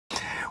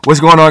What's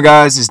going on,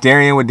 guys? It's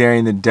Darian with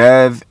Darian the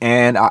Dev,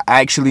 and I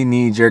actually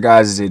need your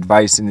guys'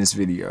 advice in this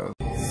video.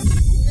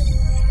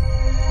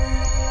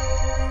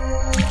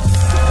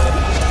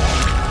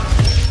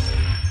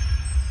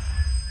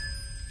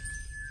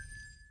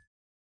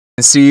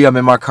 See, I'm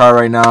in my car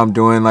right now. I'm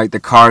doing like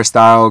the car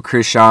style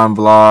Christian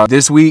vlog.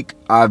 This week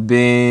I've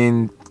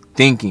been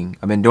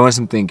doing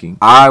some thinking.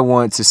 I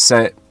want to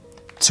set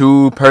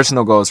 2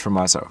 personal goals for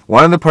myself.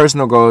 One of the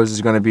personal goals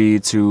is going to be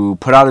to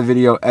put out a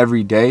video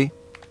every day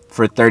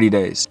for 30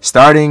 days.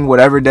 Starting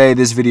whatever day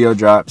this video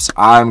drops,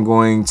 I'm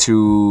going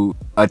to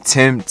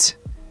attempt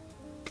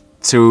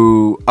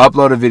to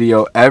upload a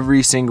video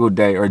every single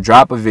day, or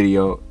drop a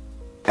video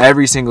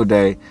every single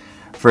day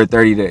for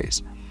 30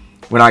 days.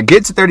 When I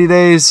get to 30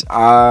 days,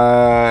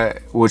 I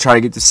will try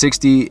to get to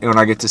 60. And when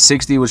I get to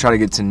 60, we'll try to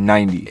get to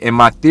 90. And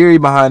my theory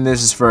behind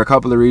this is for a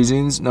couple of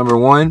reasons. Number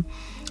one,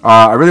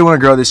 I really want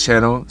to grow this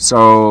channel.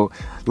 So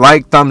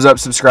like, thumbs up,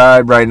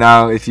 subscribe right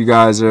now if you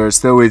guys are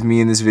still with me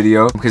in this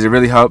video, because it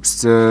really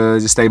helps to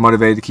just stay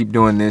motivated to keep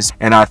doing this.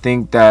 And I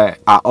think that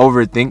I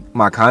overthink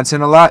my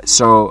content a lot.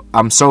 So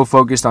I'm so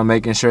focused on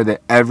making sure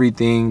that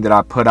everything that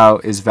I put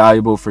out is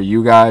valuable for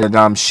you guys, that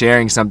I'm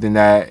sharing something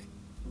that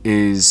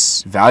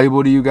is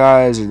valuable to you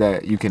guys, or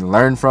that you can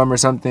learn from or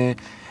something.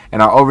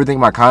 And I overthink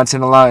my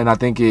content a lot, and I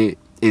think it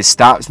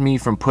stops me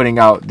from putting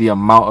out the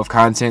amount of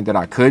content that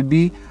I could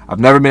be. I've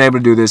never been able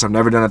to do this. I've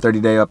never done a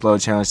 30-day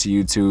upload challenge to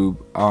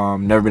YouTube.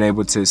 Never been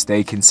able to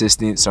stay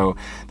consistent. So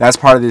that's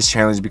part of this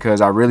challenge,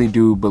 because I really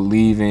do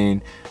believe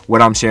in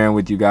what I'm sharing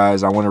with you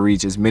guys. I want to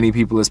reach as many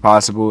people as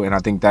possible, and I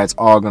think that's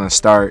all going to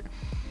start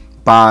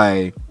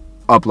by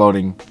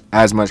uploading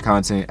as much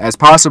content as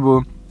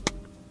possible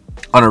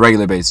on a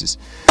regular basis.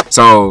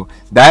 So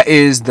that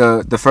is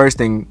the first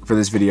thing for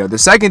this video. The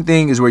second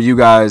thing is where you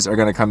guys are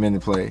going to come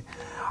into play.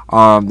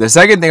 The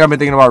second thing I've been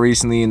thinking about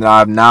recently, and that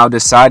I've now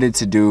decided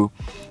to do,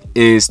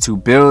 is to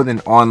build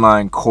an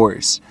online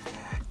course.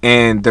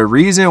 And the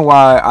reason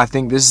why I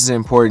think this is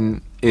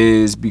important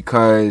is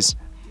because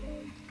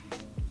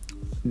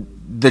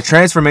the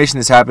transformation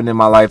that's happened in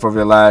my life over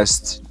the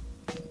last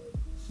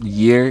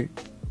year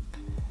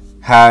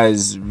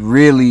has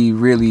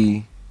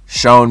really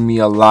shown me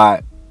a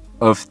lot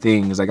of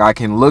things. Like, I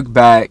can look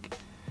back,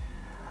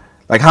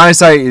 like,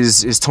 hindsight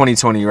is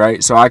 20/20,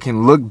 right? So I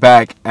can look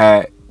back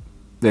at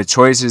the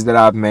choices that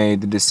I've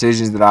made, the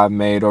decisions that I've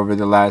made over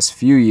the last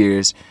few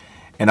years,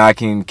 and I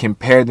can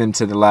compare them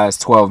to the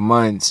last 12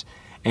 months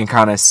and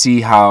kind of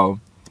see how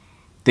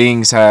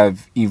things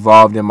have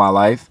evolved in my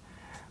life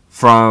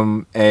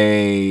from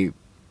a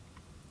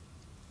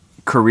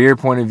career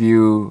point of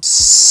view,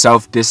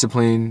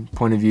 self-discipline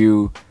point of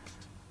view,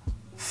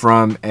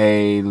 from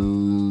a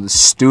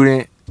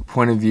student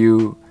point of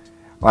view,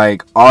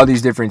 like all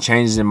these different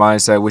changes in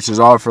mindset, which is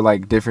all for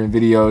like different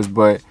videos,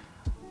 but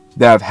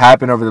that have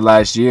happened over the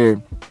last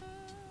year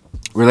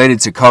related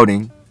to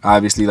coding.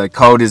 Obviously, like,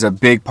 code is a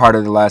big part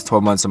of the last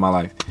 12 months of my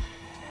life.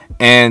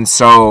 And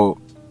so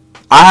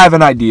I have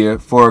an idea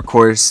for a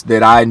course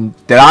that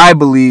I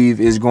believe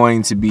is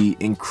going to be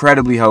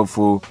incredibly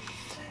helpful.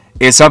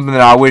 It's something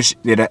that I wish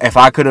that if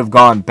I could have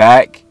gone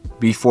back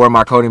before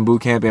my coding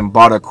bootcamp and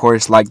bought a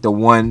course like the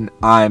one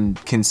I'm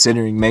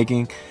considering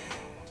making,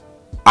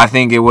 I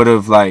think it would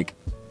have like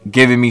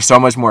given me so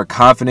much more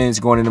confidence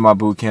going into my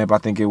bootcamp. I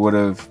think it would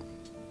have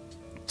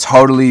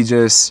totally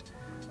just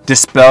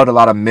dispelled a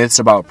lot of myths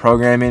about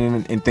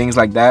programming and things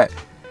like that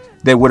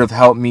would have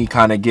helped me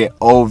kind of get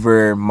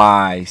over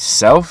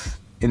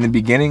myself in the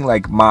beginning,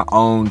 like my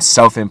own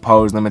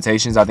self-imposed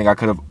limitations. I think I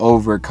could have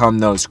overcome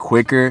those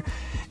quicker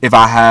if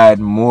I had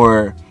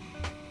more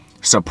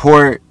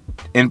support,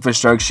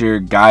 infrastructure,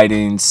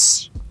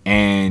 guidance,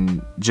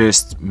 and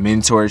just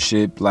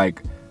mentorship,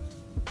 like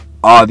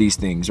all these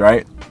things,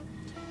 right?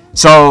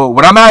 So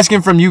what I'm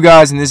asking from you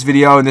guys in this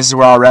video, and this is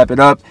where I'll wrap it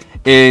up,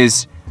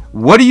 is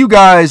what do you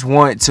guys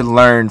want to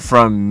learn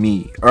from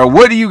me? Or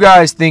what do you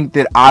guys think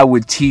that I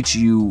would teach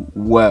you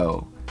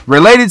well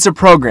related to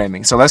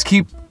programming? So let's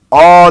keep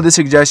all the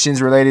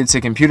suggestions related to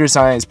computer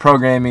science,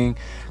 programming,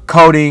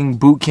 coding,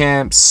 boot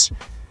camps,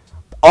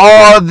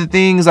 all the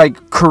things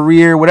like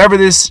career, whatever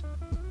this,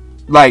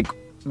 like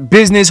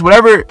business,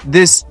 whatever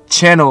this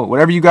channel,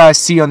 whatever you guys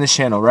see on this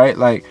channel, right?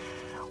 Like,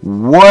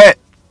 what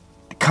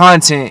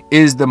content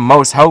is the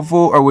most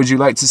helpful, or would you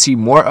like to see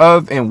more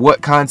of, and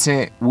what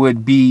content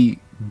would be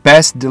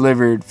best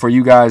delivered for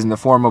you guys in the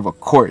form of a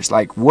course?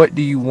 Like, what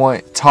do you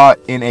want taught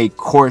in a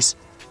course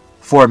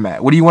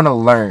format? What do you want to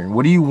learn?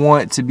 What do you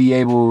want to be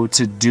able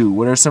to do?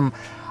 What are some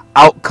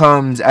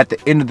outcomes at the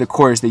end of the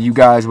course that you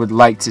guys would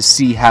like to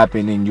see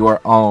happen in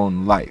your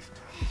own life?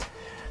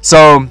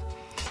 So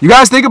you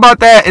guys think about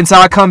that until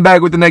I come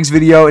back with the next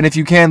video. And if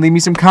you can, leave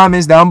me some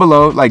comments down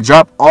below. Like,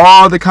 drop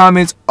all the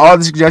comments, all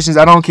the suggestions.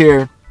 I don't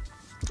care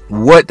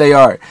what they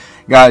are,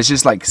 guys.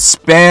 Just like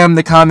spam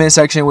the comment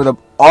section with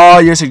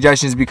all your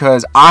suggestions,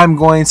 because I'm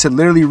going to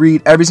literally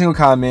read every single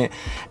comment,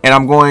 and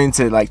I'm going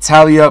to like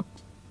tally up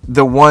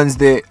the ones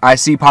that I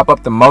see pop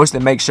up the most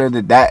and make sure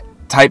that that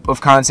type of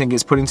content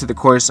gets put into the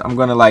course. I'm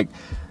going to like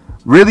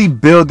really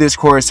build this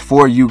course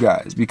for you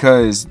guys,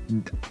 because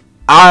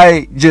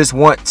I just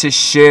want to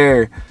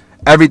share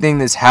everything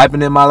that's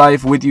happened in my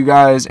life with you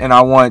guys, and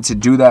I want to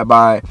do that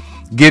by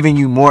giving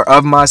you more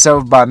of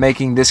myself, by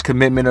making this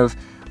commitment of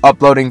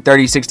uploading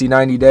 30, 60,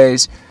 90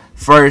 days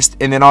first,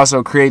 and then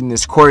also creating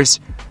this course,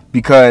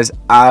 because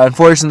I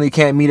unfortunately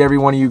can't meet every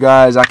one of you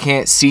guys. I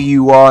can't see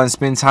you all and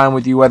spend time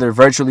with you, whether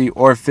virtually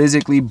or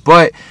physically,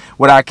 but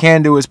what I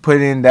can do is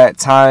put in that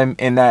time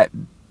and that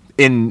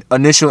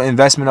initial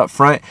investment up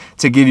front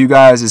to give you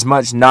guys as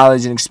much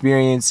knowledge and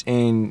experience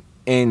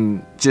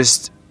and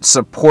just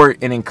support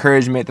and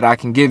encouragement that I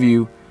can give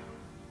you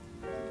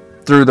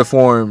through the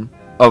form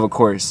of a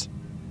course.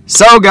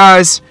 So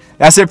guys,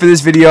 that's it for this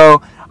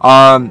video.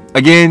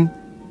 Again,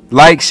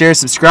 like, share,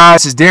 subscribe.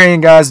 This is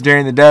Darian, guys,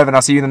 Darian the Dev, and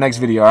I'll see you in the next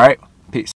video. All right, peace.